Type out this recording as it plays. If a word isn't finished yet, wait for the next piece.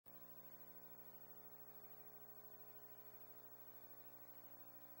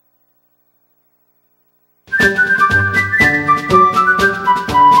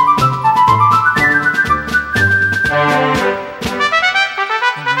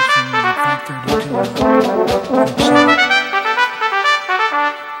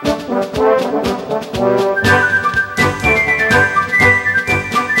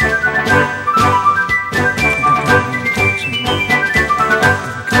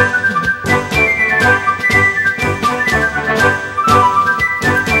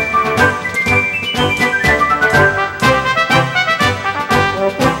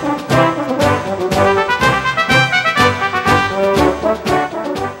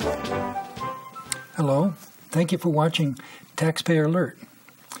Thank you for watching Taxpayer Alert.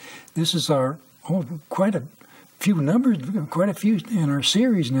 This is our quite a few in our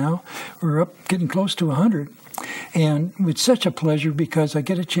series now. We're up getting close to 100. And it's such a pleasure because I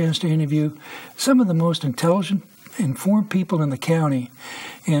get a chance to interview some of the most intelligent, informed people in the county.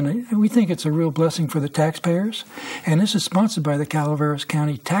 And we think it's a real blessing for the taxpayers. And this is sponsored by the Calaveras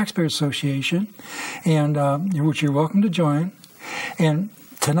County Taxpayers Association, and which you're welcome to join. And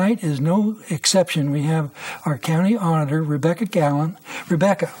tonight is no exception. We have our county auditor, Rebecca Callen.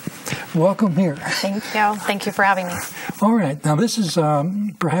 Rebecca, welcome here. Thank you. Thank you for having me. All right. Now, this is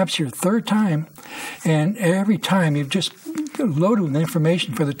perhaps your third time, and every time you've just loaded with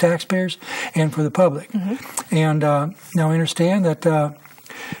information for the taxpayers and for the public. Mm-hmm. And now I understand that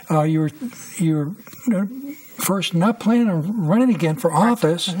you're first not planning on running again for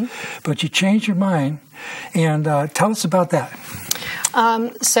office, mm-hmm. but you changed your mind. And tell us about that.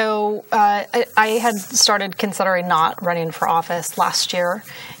 So I had started considering not running for office last year,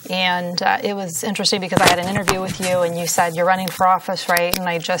 and it was interesting because I had an interview with you, and you said, "You're running for office, right?" And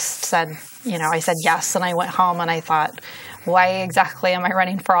I just said, I said yes, and I went home, and I thought, why exactly am I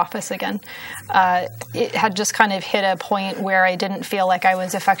running for office again? It had just kind of hit a point where I didn't feel like I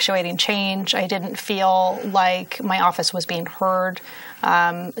was effectuating change. I didn't feel like my office was being heard.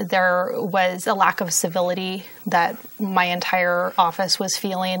 There was a lack of civility that my entire office was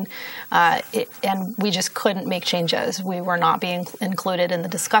feeling, and we just couldn't make changes. We were not being included in the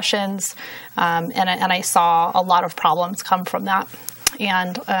discussions, and I saw a lot of problems come from that,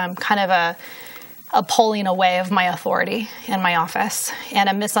 and kind of a pulling away of my authority in my office and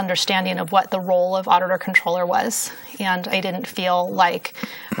a misunderstanding of what the role of auditor controller was. And I didn't feel like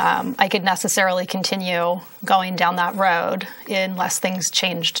I could necessarily continue going down that road unless things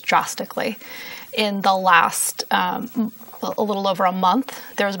changed drastically. In the last a little over a month,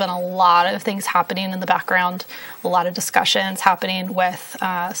 there's been a lot of things happening in the background, a lot of discussions happening with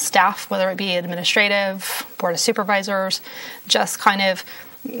staff, whether it be administrative, board of supervisors, just kind of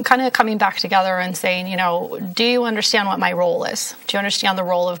coming back together and saying, do you understand what my role is? Do you understand the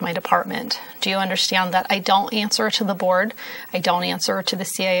role of my department? Do you understand that I don't answer to the board? I don't answer to the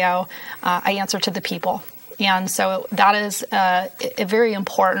CAO. I answer to the people. And so that is very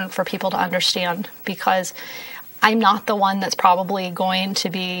important for people to understand, because I'm not the one that's probably going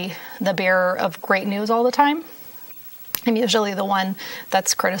to be the bearer of great news all the time. I'm usually the one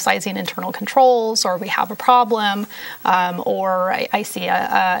that's criticizing internal controls, or we have a problem, or I see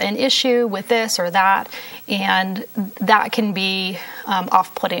an issue with this or that, and that can be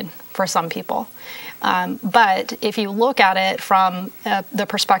off-putting for some people. But if you look at it from the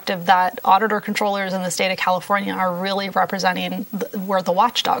perspective that auditor controllers in the state of California are really representing, we're the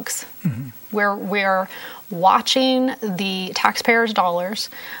watchdogs. Mm-hmm. We're watching the taxpayers' dollars,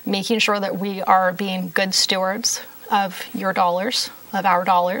 making sure that we are being good stewards of your dollars, of our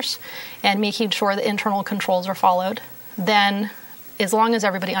dollars, and making sure the internal controls are followed. Then, as long as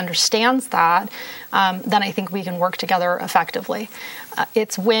everybody understands that, then I think we can work together effectively.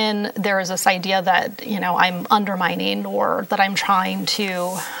 It's when there is this idea that, I'm undermining, or that I'm trying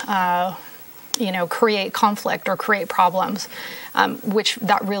to, create conflict or create problems, which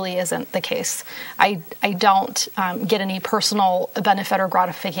that really isn't the case. I don't get any personal benefit or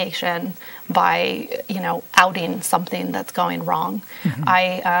gratification by, outing something that's going wrong.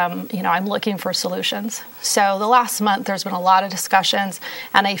 Mm-hmm. I'm looking for solutions. So the last month, there's been a lot of discussions,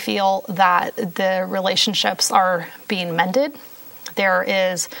 and I feel that the relationships are being mended. There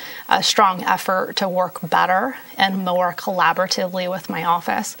is a strong effort to work better and more collaboratively with my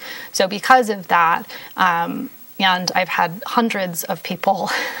office. So because of that, and I've had hundreds of people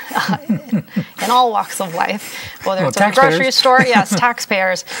in all walks of life, whether it's at a grocery store, yes,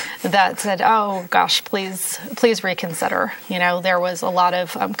 taxpayers, that said, "Oh gosh, please reconsider." There was a lot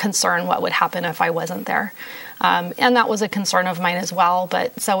of concern what would happen if I wasn't there. And that was a concern of mine as well,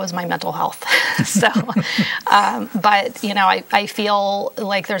 but so was my mental health. So, but, you know, I feel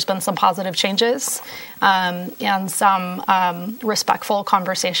like there's been some positive changes and some respectful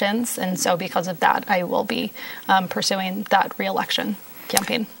conversations. And so because of that, I will be pursuing that re-election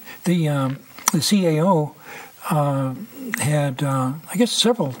campaign. The CAO had, I guess,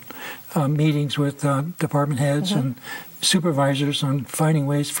 several meetings with department heads and supervisors on finding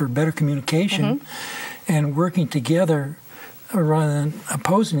ways for better communication and working together rather than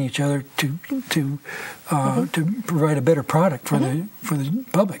opposing each other to provide a better product for the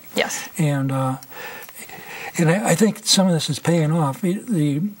public. Yes. And I think some of this is paying off.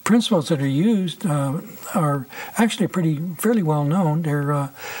 The principles that are used are actually fairly well known. They're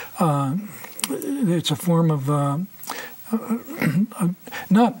it's a form of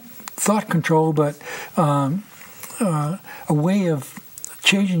not thought control, but a way of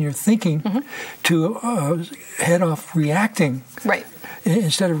changing your thinking to head off reacting. Right.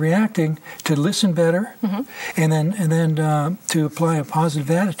 Instead of reacting, to listen better, and then to apply a positive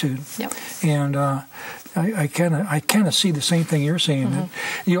attitude. Yep. And I kind of see the same thing you're seeing.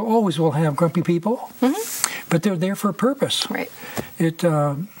 You always will have grumpy people, but they're there for a purpose. Right.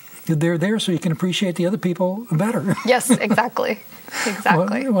 They're there so you can appreciate the other people better. Yes, exactly.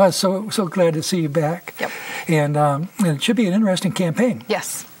 Exactly. Well, I was so glad to see you back. Yep. And it should be an interesting campaign.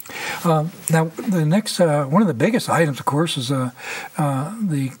 Yes. Now, the next one of the biggest items, of course, is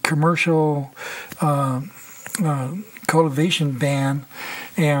the commercial cultivation ban.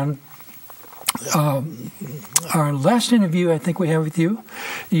 And our last interview I think we have with you,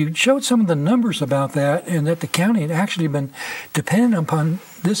 you showed some of the numbers about that, and that the county had actually been dependent upon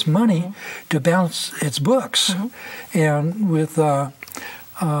this money to balance its books. And with the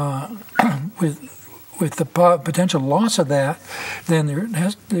potential loss of that, then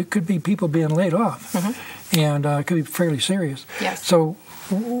there could be people being laid off, and it could be fairly serious. Yes. So,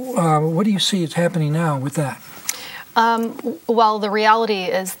 what do you see is happening now with that? Well, the reality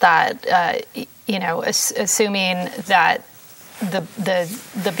is that assuming that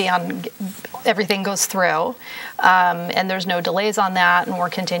the ban, everything goes through, and there's no delays on that, and we're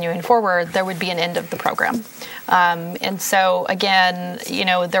continuing forward, there would be an end of the program. And so, again,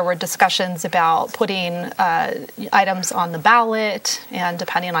 there were discussions about putting items on the ballot, and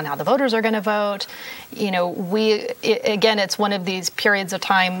depending on how the voters are going to vote, again, it's one of these periods of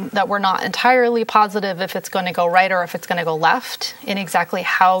time that we're not entirely positive if it's going to go right or if it's going to go left, in exactly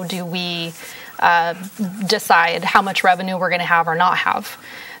how do we decide how much revenue we're going to have or not have.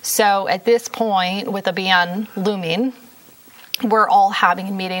 So at this point, with the ban looming, we're all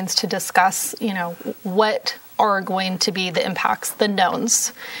having meetings to discuss, what are going to be the impacts, the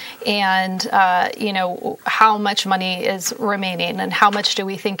knowns, and, how much money is remaining and how much do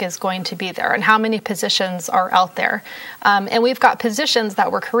we think is going to be there and how many positions are out there. And we've got positions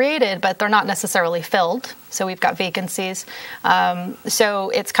that were created, but they're not necessarily filled. So we've got vacancies. So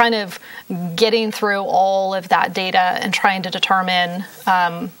it's kind of getting through all of that data and trying to determine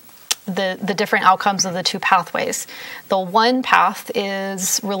the different outcomes of the two pathways. The one path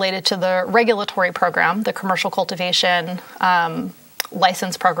is related to the regulatory program, the commercial cultivation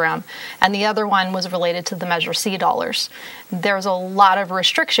license program, and the other one was related to the Measure C dollars. There's a lot of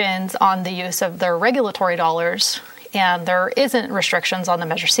restrictions on the use of the regulatory dollars, and there isn't restrictions on the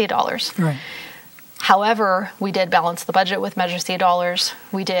Measure C dollars. Right. However, we did balance the budget with Measure C dollars.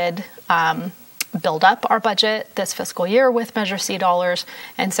 We did build up our budget this fiscal year with Measure C dollars.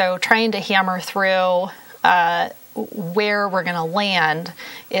 And so trying to hammer through where we're going to land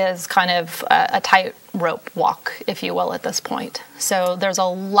is kind of a tightrope walk, if you will, at this point. So there's a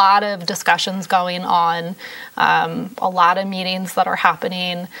lot of discussions going on, a lot of meetings that are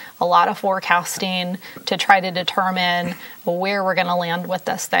happening, a lot of forecasting to try to determine where we're going to land with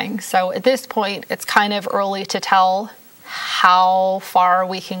this thing. So at this point, it's kind of early to tell how far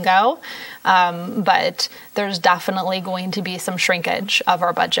we can go, but there's definitely going to be some shrinkage of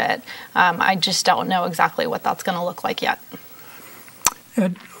our budget. I just don't know exactly what that's going to look like yet.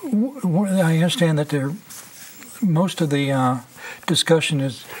 I understand that most of the discussion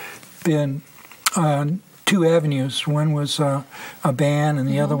has been on two avenues. One was a ban, and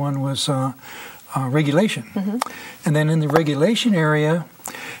the other one was regulation. And then in the regulation area,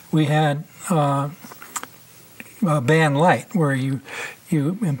 we had ban light, where you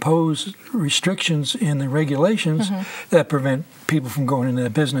impose restrictions in the regulations that prevent people from going into the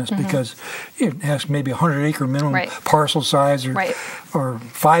business because it has maybe 100-acre minimum parcel size or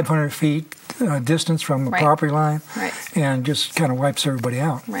 500 feet distance from the property line, and just kind of wipes everybody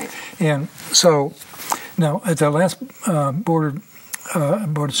out. And so now at the last Board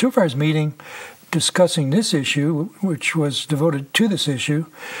of Supervisors meeting, discussing this issue, which was devoted to this issue,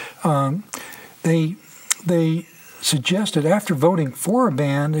 they suggested, after voting for a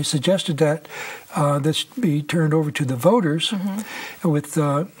ban, they suggested that this be turned over to the voters with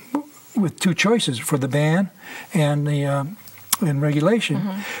two choices for the ban and the and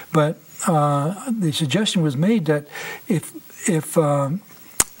regulation. But the suggestion was made that if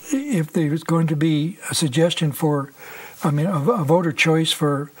there was going to be a suggestion for, a voter choice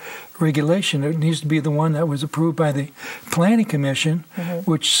for regulation, it needs to be the one that was approved by the Planning Commission,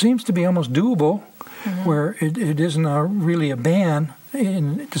 which seems to be almost doable, where it isn't really a ban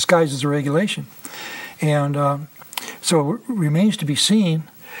in disguised as a regulation. And so it remains to be seen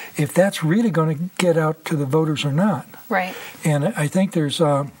if that's really going to get out to the voters or not. Right. And I think there's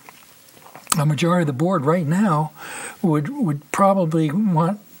a majority of the board right now would probably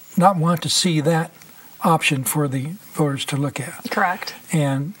not want to see that option for the voters to look at. Correct.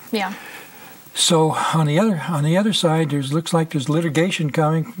 And yeah. So on the other side, looks like there's litigation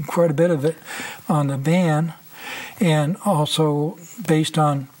coming, quite a bit of it, on the ban, and also based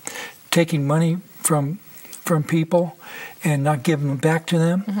on taking money from people and not giving them back to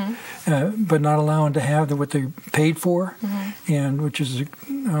them, but not allowing to have what they paid for, and which is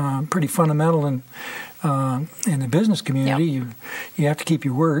pretty fundamental in the business community. Yep. You have to keep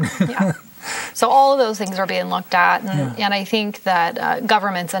your word. Yeah. So all of those things are being looked at, and I think that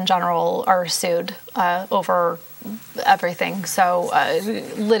governments in general are sued over everything. So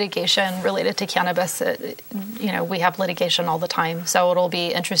litigation related to cannabis, we have litigation all the time. So it'll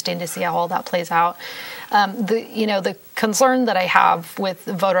be interesting to see how all that plays out. The concern that I have with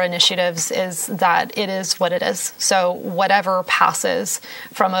voter initiatives is that it is what it is. So whatever passes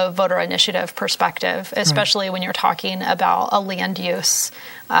from a voter initiative perspective, especially when you're talking about a land use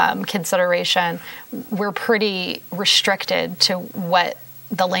consideration, we're pretty restricted to what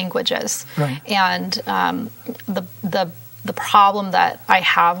the language is. Right. And the problem that I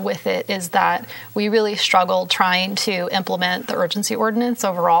have with it is that we really struggled trying to implement the urgency ordinance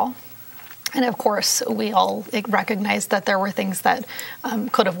overall. And of course, we all recognize that there were things that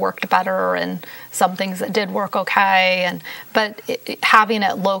could have worked better and some things that did work okay. But having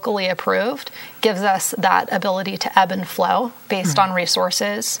it locally approved gives us that ability to ebb and flow based on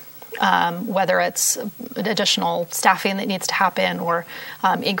resources, whether it's additional staffing that needs to happen or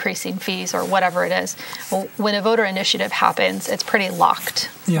increasing fees or whatever it is. Well, when a voter initiative happens, it's pretty locked,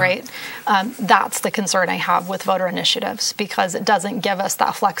 right? That's the concern I have with voter initiatives, because it doesn't give us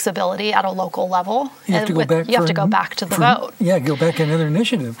that flexibility at a local level. You have to go back to the vote. Yeah, go back to another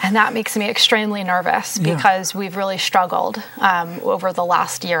initiative. And that makes me extremely nervous because we've really struggled over the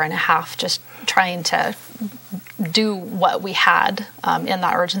last year and a half just trying to do what we had in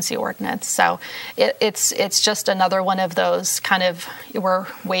that urgency ordinance. So it's just another one of those kind of, we're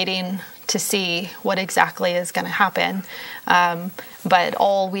waiting to see what exactly is going to happen. But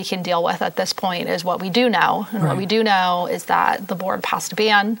all we can deal with at this point is what we do know. And what we do know is that the board passed a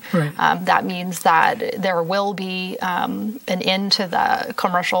ban. Right. That means that there will be an end to the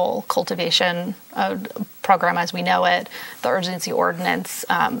commercial cultivation program as we know it. The urgency ordinance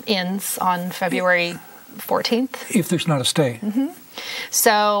ends on February 14th. If there's not a stay.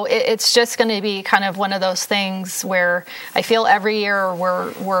 So it's just going to be kind of one of those things where I feel every year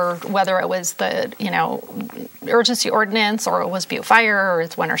we're whether it was the urgency ordinance or it was Butte Fire or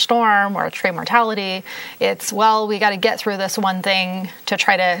it's winter storm or tree mortality, it's we got to get through this one thing to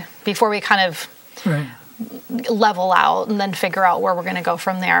try to before we kind of level out and then figure out where we're going to go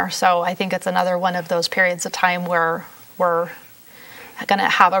from there. So I think it's another one of those periods of time where we're going to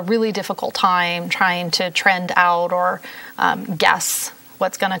have a really difficult time trying to trend out or guess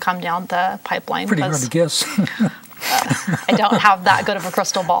what's going to come down the pipeline. Pretty hard to guess. I don't have that good of a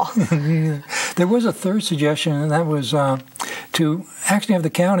crystal ball. There was a third suggestion, and that was to actually have the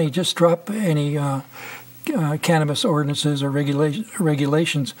county just drop any cannabis ordinances or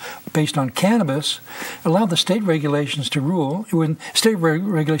regulations based on cannabis, allow the state regulations to rule. State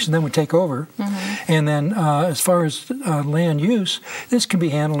regulations then would take over. And then as far as land use, this can be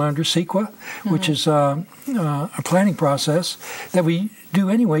handled under CEQA, which is a planning process that we do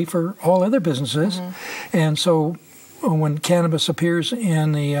anyway for all other businesses. And so when cannabis appears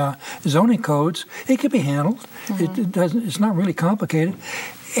in the zoning codes, it can be handled. It's not really complicated.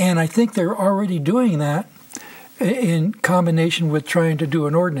 And I think they're already doing that in combination with trying to do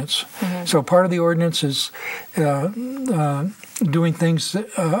an ordinance. So part of the ordinance is doing things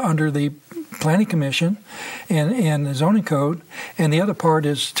under the Planning Commission and the zoning code, and the other part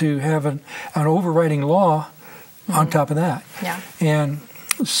is to have an overriding law on top of that. And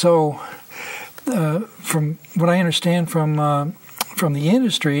so from what I understand from from the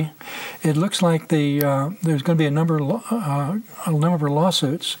industry, it looks like there's going to be a number of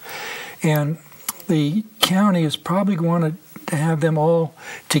lawsuits, and the county is probably going to have them all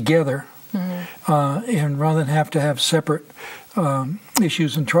together, and rather than have to have separate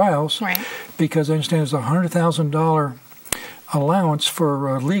issues and trials, right. because I understand there's a $100,000 allowance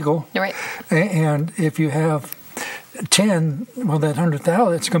for legal, right. And if you have 10, well, that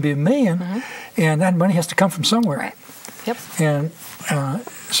 100,000, it's going to be $1 million, and that money has to come from somewhere. Right. Yep. And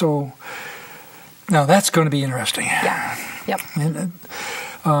so now that's going to be interesting. Yeah. Yep. And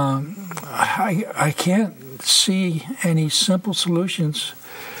I can't see any simple solutions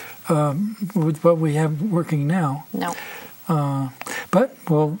with what we have working now. No. But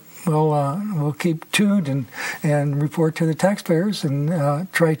we'll keep tuned and report to the taxpayers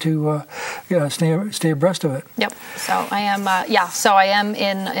and try to stay abreast of it. Yep. So I am. So I am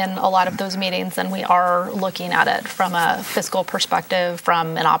in a lot of those meetings, and we are looking at it from a fiscal perspective,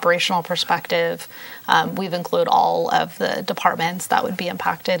 from an operational perspective. We've included all of the departments that would be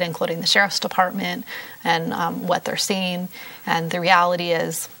impacted, including the sheriff's department, and what they're seeing. And the reality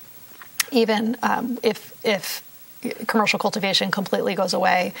is, even if commercial cultivation completely goes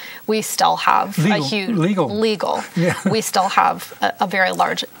away, we still have a huge legal. Yeah. We still have a very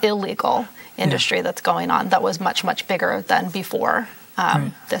large illegal industry that's going on that was much, much bigger than before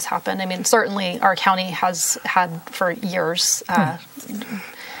this happened. I mean, certainly our county has had for years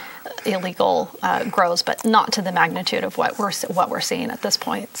illegal grows, but not to the magnitude of what we're seeing at this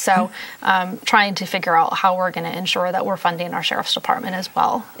point. So trying to figure out how we're going to ensure that we're funding our sheriff's department as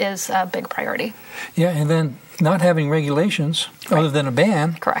well is a big priority. Yeah, and then not having regulations other than a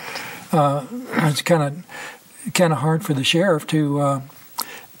ban. Correct. It's kind of hard for the sheriff to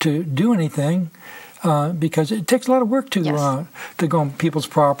do anything because it takes a lot of work to go on people's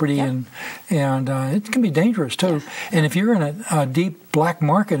property, and it can be dangerous too. Yeah. And if you're in a deep black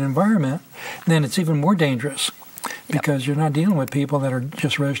market environment, then it's even more dangerous because you're not dealing with people that are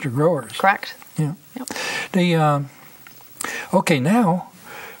just registered growers. Correct. Yeah. Yep. Now.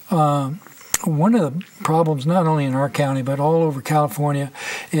 One of the problems, not only in our county, but all over California,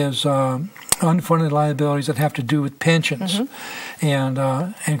 is unfunded liabilities that have to do with pensions. And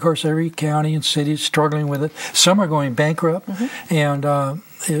of course, every county and city is struggling with it. Some are going bankrupt, and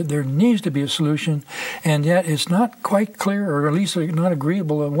there needs to be a solution. And yet it's not quite clear, or at least not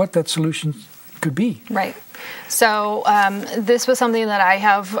agreeable, on what that solution could be. Right. So this was something that I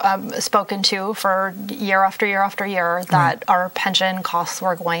have spoken to for year after year after year, that our pension costs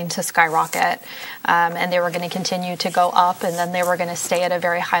were going to skyrocket, and they were going to continue to go up, and then they were going to stay at a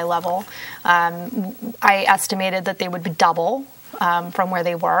very high level. I estimated that they would be double from where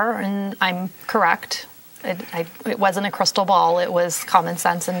they were, and I'm correct. It wasn't a crystal ball. It was common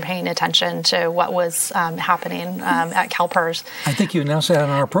sense and paying attention to what was happening at CalPERS. I think you announced that on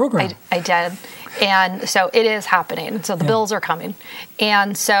our program. I did. And so it is happening. So the bills are coming.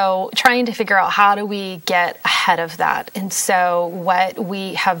 And so trying to figure out how do we get ahead of that. And so what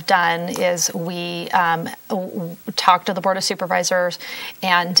we have done is we talked to the Board of Supervisors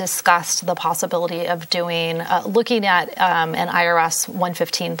and discussed the possibility of looking at an IRS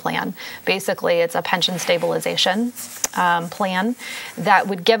 115 plan. Basically, it's a pension stabilization plan that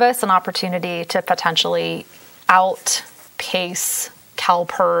would give us an opportunity to potentially outpace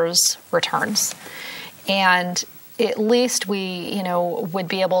CalPERS returns. And at least we, would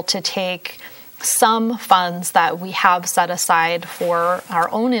be able to take some funds that we have set aside for our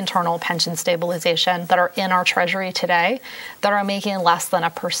own internal pension stabilization that are in our treasury today that are making less than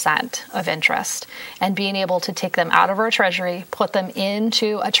 1% of interest, and being able to take them out of our treasury, put them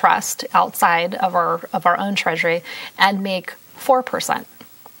into a trust outside of our own treasury, and make 4%.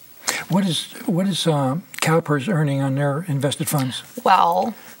 What is CalPERS earning on their invested funds?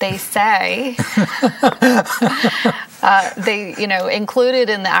 Well, they say they, included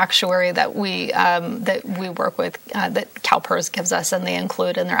in the actuary that we work with, that CalPERS gives us, and they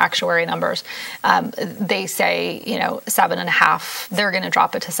include in their actuary numbers. They say 7.5. They're going to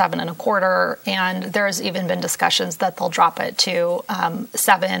drop it to 7.25, and there's even been discussions that they'll drop it to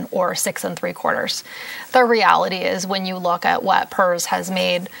 7 or 6 3/4. The reality is, when you look at what PERS has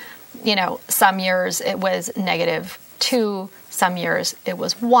made, some years it was -2, some years it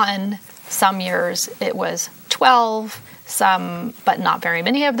was 1, some years it was 12, but not very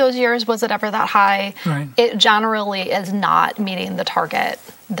many of those years was it ever that high. Right. It generally is not meeting the target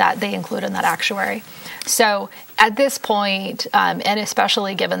that they include in that actuary. So at this point, and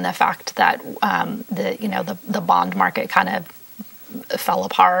especially given the fact that the bond market kind of fell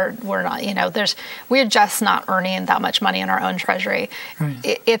apart, we're just not earning that much money in our own treasury.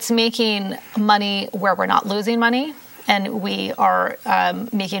 Right. It's making money where we're not losing money, and we are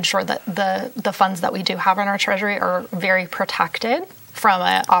making sure that the funds that we do have in our treasury are very protected from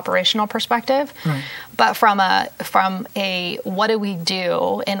an operational perspective. Right. But from a what do we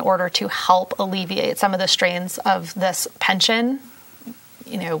do in order to help alleviate some of the strains of this pension,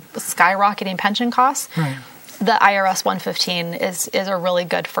 skyrocketing pension costs? Right. The IRS 115 is a really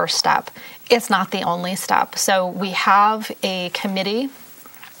good first step. It's not the only step. So we have a committee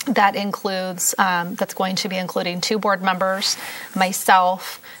that includes, that's going to be including 2 board members,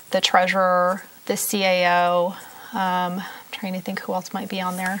 myself, the treasurer, the CAO. I'm trying to think who else might be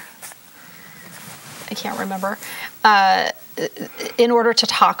on there. I can't remember. In order to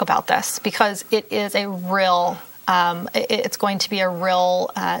talk about this, because it is a real it's going to be a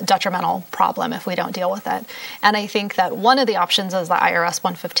real detrimental problem if we don't deal with it. And I think that one of the options is the IRS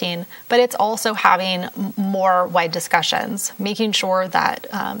 115, but it's also having more wide discussions, making sure that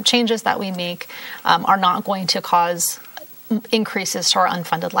changes that we make are not going to cause increases to our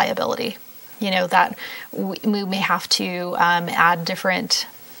unfunded liability. That we may have to add different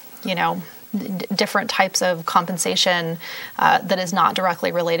types of compensation that is not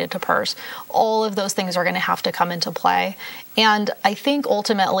directly related to PERS. All of those things are going to have to come into play. And I think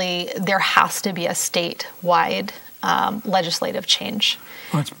ultimately there has to be a statewide legislative change.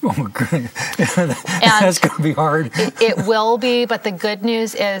 That's good. That's going to be hard. It will be, but the good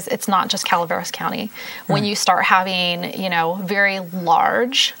news is it's not just Calaveras County. When you start having, very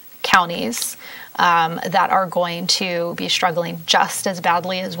large counties that are going to be struggling just as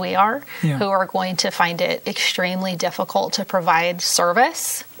badly as we are, who are going to find it extremely difficult to provide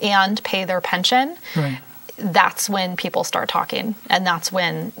service and pay their pension. Right. That's when people start talking. And that's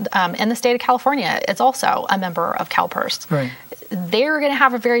when, and the state of California is also a member of CalPERS. Right. They're going to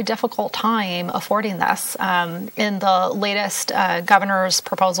have a very difficult time affording this. In the latest governor's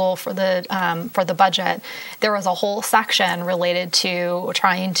proposal for the budget, there was a whole section related to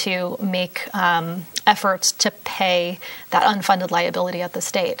trying to make efforts to pay that unfunded liability at the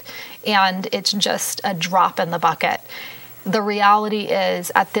state. And it's just a drop in the bucket. The reality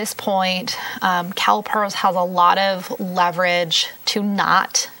is, at this point, CalPERS has a lot of leverage to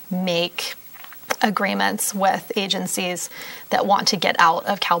not make agreements with agencies that want to get out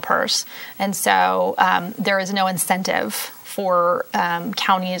of CalPERS. And so there is no incentive for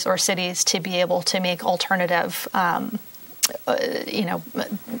counties or cities to be able to make alternative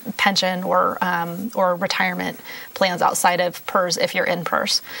pension or retirement plans outside of PERS if you're in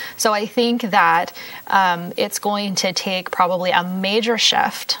PERS. So I think that it's going to take probably a major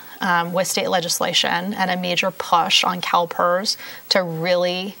shift with state legislation and a major push on CalPERS to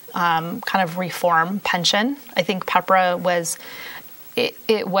really kind of reform pension. I think PEPRA was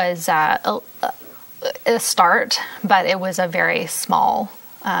a start, but it was a very small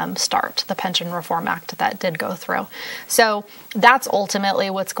start, the Pension Reform Act that did go through. So that's ultimately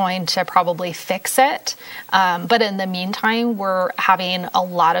what's going to probably fix it. But in the meantime, we're having a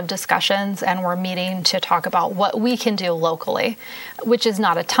lot of discussions and we're meeting to talk about what we can do locally, which is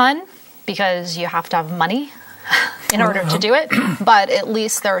not a ton because you have to have money in order to do it. But at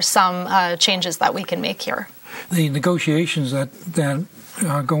least there are some changes that we can make here. The negotiations that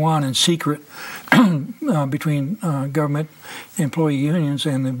go on in secret between government employee unions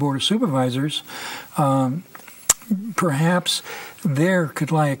and the Board of Supervisors, perhaps there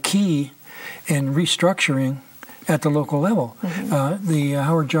could lie a key in restructuring at the local level. Mm-hmm. The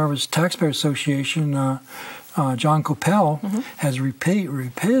Howard Jarvis Taxpayer Association, John Coppell, has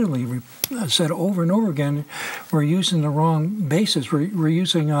repeatedly said over and over again, we're using the wrong basis. We're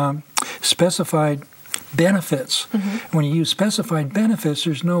using specified benefits. Mm-hmm. When you use specified benefits,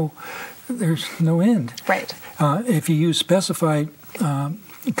 there's no end. Right. If you use specified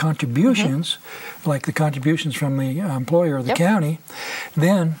contributions, like the contributions from the employer or the county,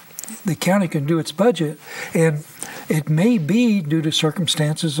 then the county can do its budget, and it may be due to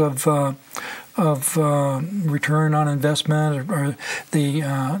circumstances of return on investment, or the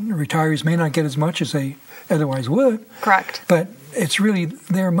retirees may not get as much as they otherwise would. Correct. But it's really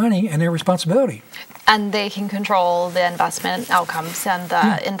their money and their responsibility. And they can control the investment outcomes and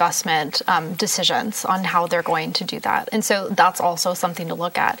the investment decisions on how they're going to do that. And so that's also something to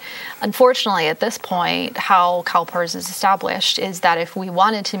look at. Unfortunately, at this point, how CalPERS is established is that if we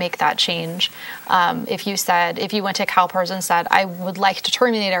wanted to make that change, if you went to CalPERS and said, I would like to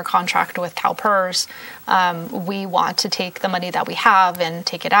terminate our contract with CalPERS, we want to take the money that we have and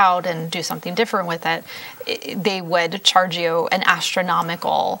take it out and do something different with it, they would charge you an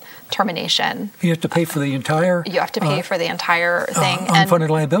astronomical termination. You have to pay for the entire... You have to pay for the entire thing. Unfunded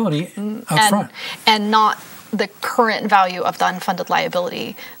liability up front. And not the current value of the unfunded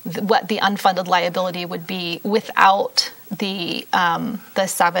liability, what the unfunded liability would be without the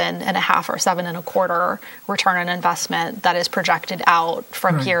 7.5 or 7.25 return on investment that is projected out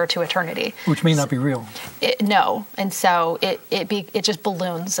from here to eternity, which may not be real. No, and so it just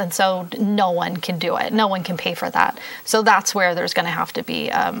balloons, and so no one can do it. No one can pay for that. So that's where there's going to have to be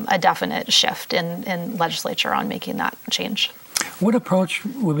a definite shift in legislature on making that change. What approach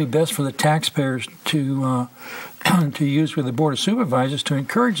would be best for the taxpayers to use with the Board of Supervisors to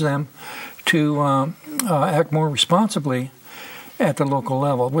encourage them to act more responsibly at the local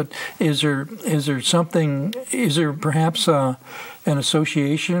level? Is there perhaps an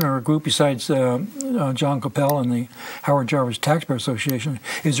association or a group besides John Coppell and the Howard Jarvis Taxpayer Association?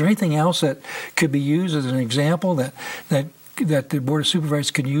 Is there anything else that could be used as an example that the Board of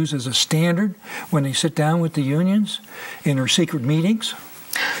Supervisors could use as a standard when they sit down with the unions in their secret meetings?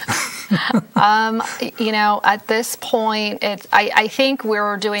 At this point, I think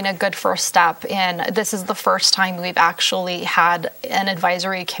we're doing a good first step, and this is the first time we've actually had an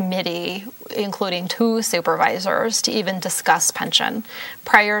advisory committee, including 2 supervisors, to even discuss pension.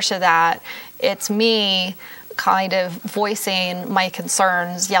 Prior to that, it's me kind of voicing my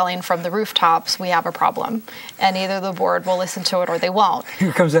concerns, yelling from the rooftops, we have a problem. And either the board will listen to it or they won't.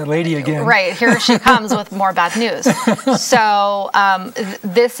 Here comes that lady again. Right, here she comes with more bad news. So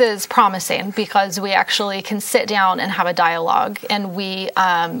this is promising because we actually can sit down and have a dialogue, and we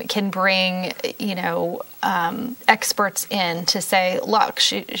can bring, experts in to say, look,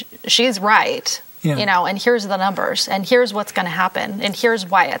 she's right. Yeah. And here's the numbers, and here's what's going to happen, and here's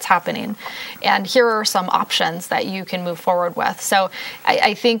why it's happening, and here are some options that you can move forward with. So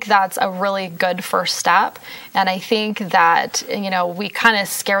I think that's a really good first step, and I think that, we kind of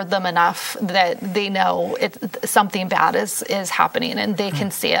scared them enough that they know something bad is happening, and they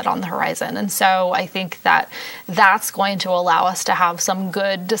can see it on the horizon. And so I think that that's going to allow us to have some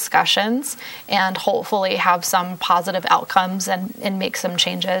good discussions and hopefully have some positive outcomes and make some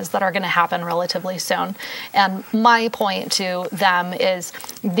changes that are going to happen relatively soon. And my point to them is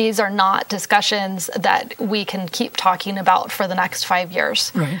these are not discussions that we can keep talking about for the next 5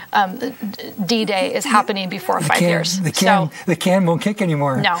 years. Right. D-Day is happening before 5 years. The can won't kick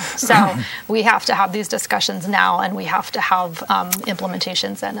anymore. No. So we have to have these discussions now, and we have to have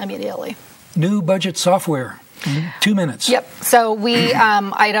implementations in immediately. New budget software. 2 minutes. Yep. So we,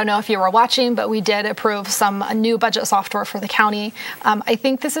 I don't know if you were watching, but we did approve some new budget software for the county. I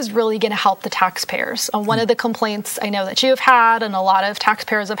think this is really going to help the taxpayers. One of the complaints I know that you have had and a lot of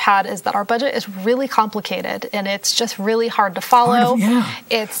taxpayers have had is that our budget is really complicated and it's just really hard to follow.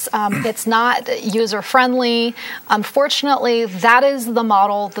 It's not user friendly. Unfortunately, that is the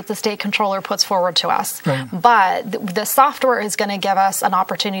model that the state controller puts forward to us. Right. But the software is going to give us an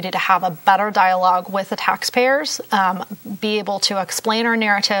opportunity to have a better dialogue with the taxpayer. Be able to explain our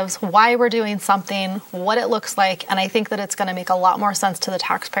narratives, why we're doing something, what it looks like, and I think that it's going to make a lot more sense to the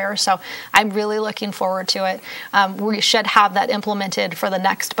taxpayer. So I'm really looking forward to it. We should have that implemented for the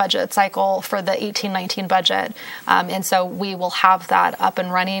next budget cycle for the 18-19 budget, and so we will have that up and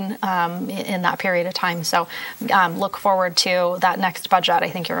running in that period of time. So look forward to that next budget. I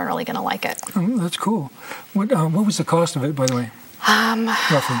think you're really going to like it. Oh, that's cool. What was the cost of it, by the way?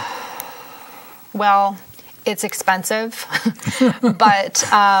 Roughly. Well, it's expensive, but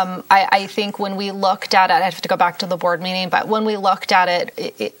I think when we looked at it, I have to go back to the board meeting, but when we looked at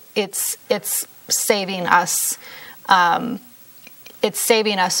it, it's saving us. It's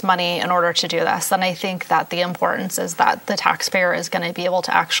saving us money in order to do this. And I think that the importance is that the taxpayer is going to be able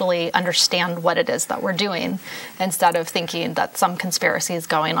to actually understand what it is that we're doing instead of thinking that some conspiracy is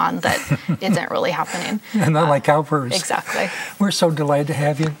going on that isn't really happening. And not like CalPERS. Exactly. We're so delighted to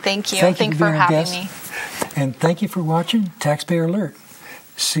have you. Thank you. Thank you for having me. And thank you for watching Taxpayer Alert.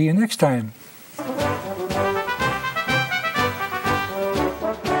 See you next time.